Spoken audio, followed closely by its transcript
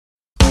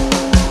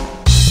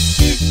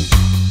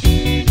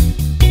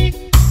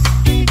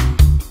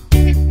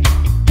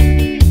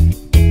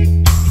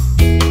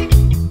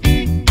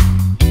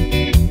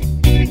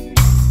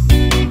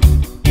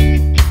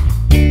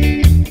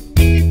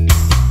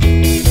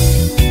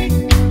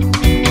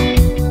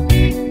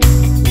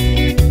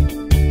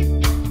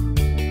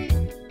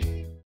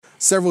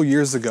Several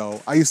years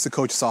ago, I used to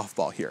coach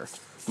softball here.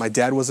 My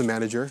dad was a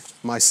manager,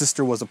 my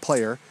sister was a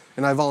player,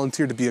 and I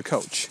volunteered to be a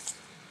coach.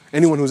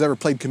 Anyone who's ever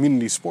played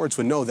community sports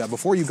would know that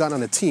before you got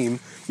on a team,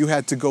 you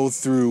had to go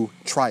through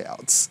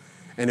tryouts.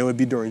 And it would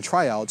be during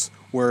tryouts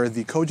where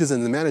the coaches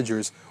and the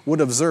managers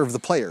would observe the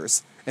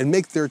players and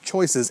make their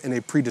choices in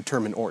a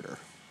predetermined order.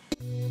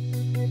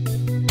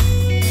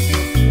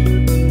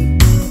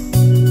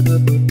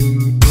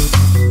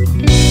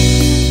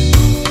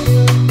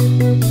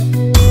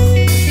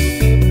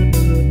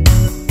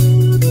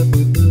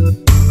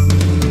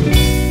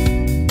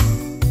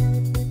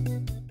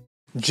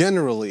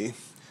 Generally,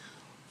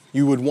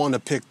 you would want to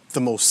pick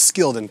the most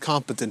skilled and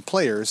competent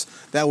players.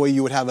 That way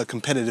you would have a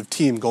competitive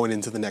team going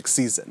into the next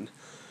season.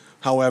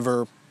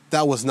 However,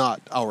 that was not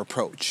our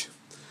approach.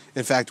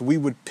 In fact, we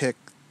would pick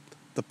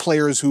the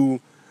players who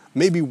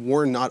maybe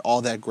were not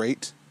all that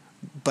great,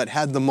 but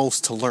had the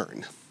most to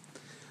learn.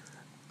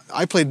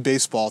 I played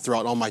baseball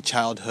throughout all my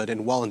childhood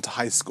and well into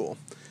high school.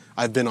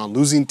 I've been on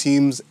losing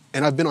teams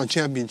and I've been on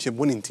championship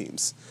winning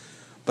teams.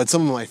 But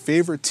some of my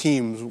favorite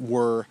teams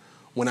were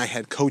when I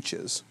had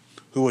coaches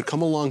who would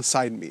come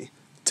alongside me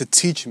to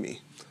teach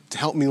me, to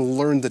help me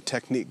learn the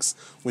techniques,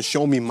 would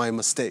show me my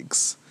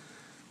mistakes,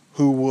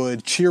 who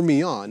would cheer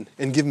me on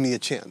and give me a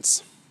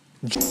chance.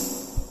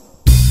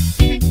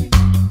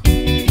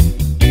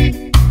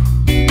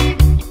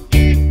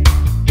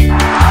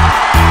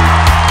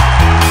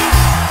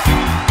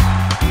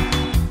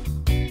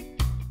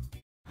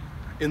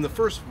 In the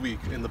first week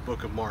in the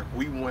book of Mark,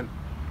 we went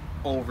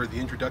over the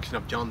introduction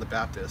of John the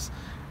Baptist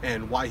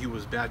and why he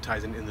was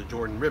baptizing in the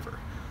Jordan River.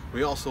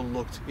 We also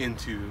looked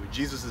into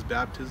Jesus'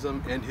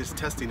 baptism and his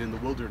testing in the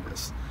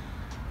wilderness.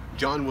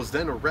 John was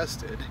then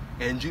arrested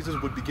and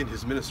Jesus would begin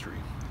his ministry.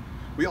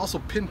 We also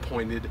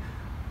pinpointed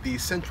the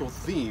central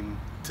theme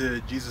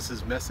to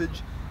Jesus'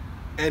 message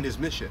and his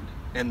mission,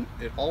 and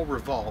it all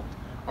revolved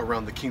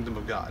around the kingdom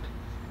of God.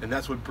 And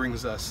that's what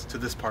brings us to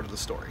this part of the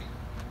story.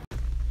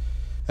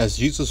 As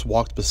Jesus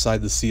walked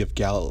beside the Sea of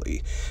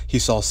Galilee, he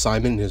saw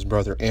Simon and his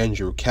brother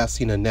Andrew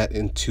casting a net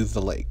into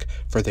the lake,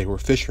 for they were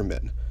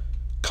fishermen.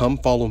 "Come,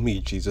 follow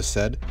me," Jesus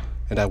said,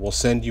 "and I will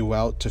send you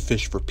out to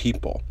fish for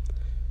people."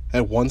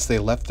 At once they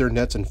left their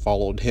nets and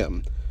followed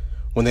him.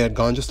 When they had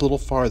gone just a little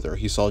farther,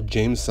 he saw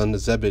James, son of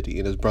Zebedee,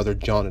 and his brother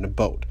John in a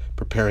boat,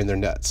 preparing their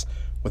nets.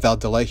 Without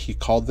delay he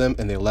called them,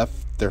 and they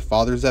left their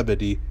father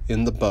Zebedee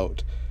in the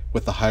boat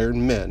with the hired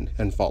men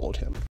and followed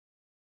him.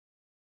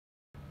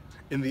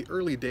 In the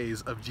early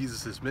days of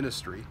Jesus'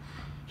 ministry,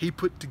 he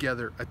put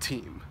together a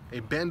team, a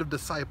band of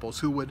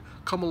disciples who would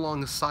come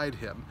alongside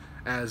him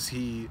as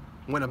he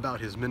went about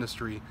his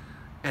ministry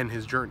and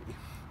his journey.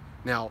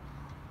 Now,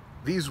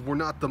 these were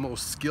not the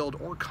most skilled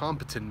or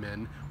competent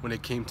men when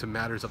it came to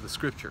matters of the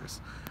scriptures.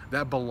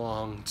 That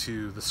belonged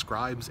to the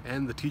scribes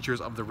and the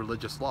teachers of the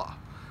religious law.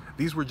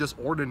 These were just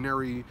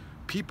ordinary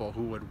people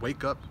who would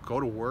wake up, go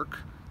to work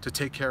to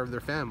take care of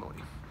their family.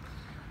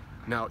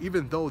 Now,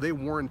 even though they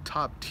weren't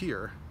top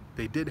tier,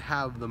 they did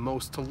have the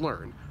most to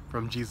learn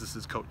from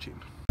Jesus'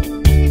 coaching.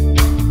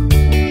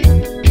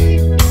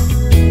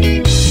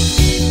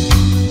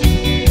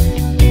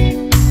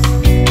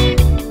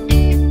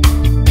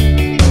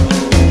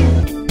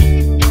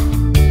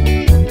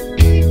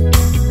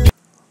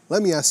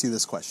 Let me ask you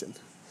this question.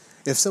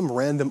 If some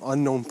random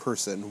unknown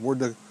person were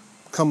to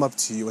come up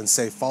to you and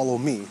say, "Follow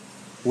me,"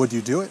 would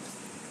you do it?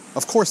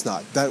 Of course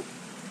not. That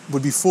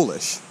would be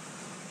foolish.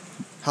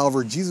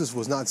 However, Jesus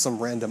was not some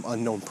random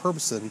unknown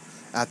person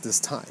at this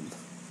time.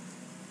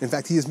 In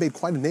fact, he has made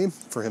quite a name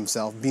for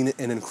himself, being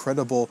an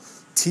incredible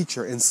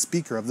teacher and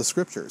speaker of the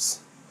scriptures.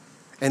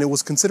 And it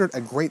was considered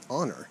a great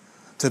honor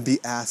to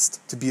be asked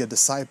to be a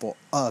disciple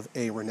of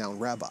a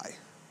renowned rabbi.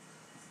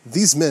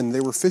 These men, they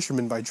were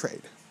fishermen by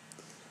trade.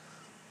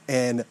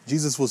 And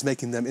Jesus was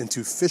making them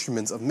into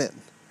fishermen of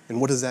men.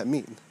 And what does that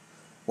mean?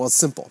 Well, it's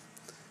simple.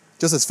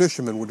 Just as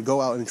fishermen would go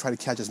out and try to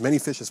catch as many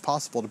fish as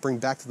possible to bring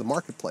back to the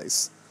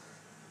marketplace,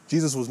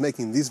 Jesus was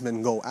making these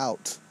men go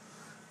out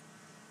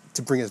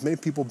to bring as many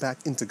people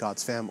back into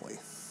God's family.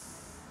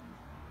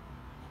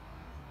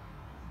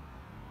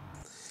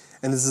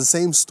 And it's the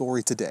same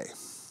story today.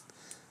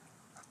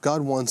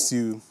 God wants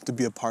you to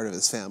be a part of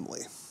his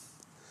family.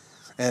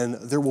 And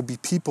there will be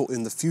people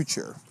in the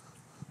future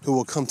who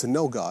will come to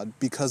know God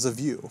because of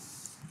you.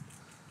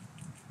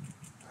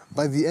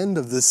 By the end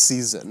of this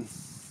season,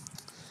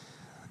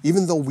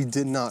 even though we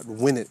did not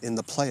win it in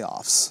the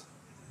playoffs,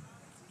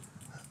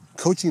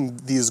 coaching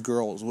these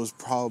girls was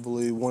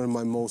probably one of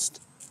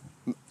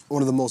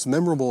the most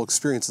memorable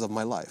experiences of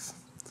my life.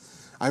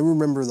 I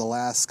remember the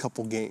last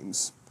couple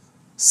games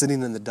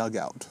sitting in the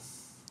dugout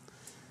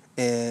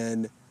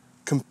and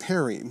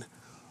comparing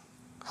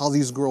how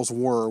these girls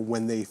were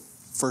when they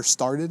first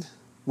started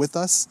with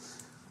us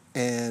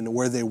and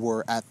where they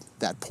were at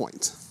that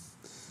point.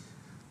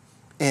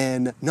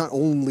 And not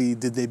only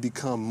did they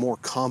become more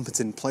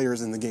competent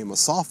players in the game of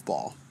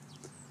softball,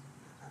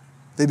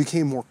 they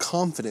became more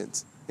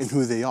confident in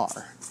who they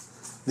are.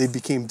 They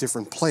became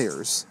different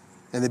players,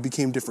 and they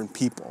became different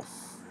people.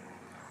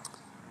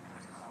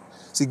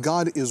 See,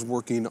 God is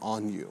working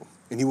on you.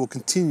 and he will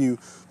continue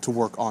to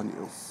work on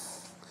you.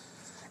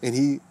 And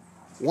he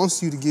wants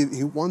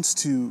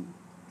to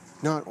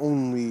not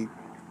only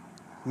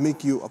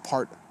make you a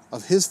part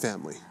of his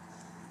family,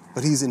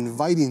 but he's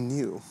inviting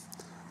you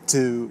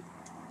to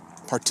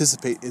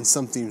participate in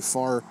something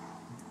far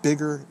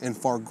bigger and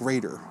far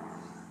greater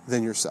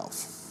than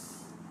yourself.